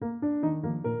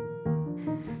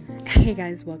Hey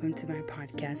guys, welcome to my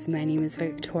podcast. My name is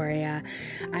Victoria.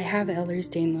 I have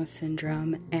Ehlers-Danlos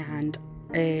syndrome and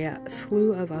a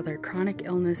slew of other chronic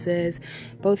illnesses,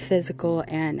 both physical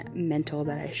and mental,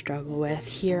 that I struggle with.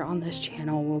 Here on this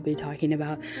channel, we'll be talking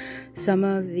about some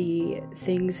of the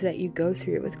things that you go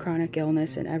through with chronic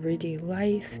illness in everyday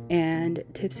life and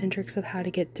tips and tricks of how to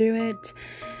get through it,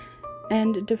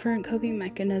 and different coping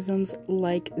mechanisms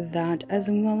like that, as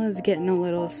well as getting a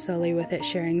little silly with it,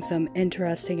 sharing some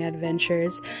interesting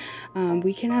adventures.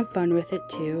 We can have fun with it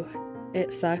too.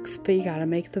 It sucks, but you gotta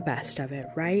make the best of it,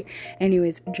 right?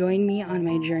 Anyways, join me on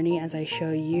my journey as I show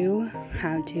you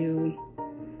how to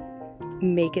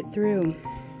make it through.